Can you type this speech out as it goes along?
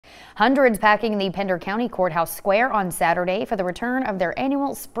Hundreds packing the Pender County Courthouse Square on Saturday for the return of their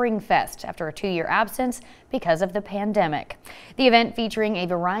annual Spring Fest after a 2-year absence because of the pandemic. The event featuring a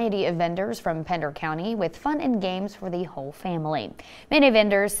variety of vendors from Pender County with fun and games for the whole family. Many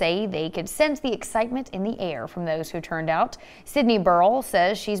vendors say they could sense the excitement in the air from those who turned out. Sydney Burrell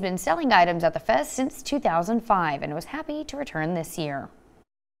says she's been selling items at the fest since 2005 and was happy to return this year.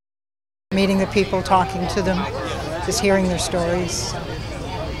 Meeting the people, talking to them, just hearing their stories.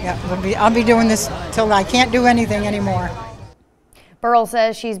 Yeah, I'll be doing this till I can't do anything anymore. Burrell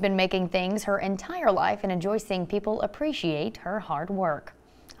says she's been making things her entire life and enjoys seeing people appreciate her hard work.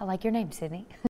 I like your name, Sydney.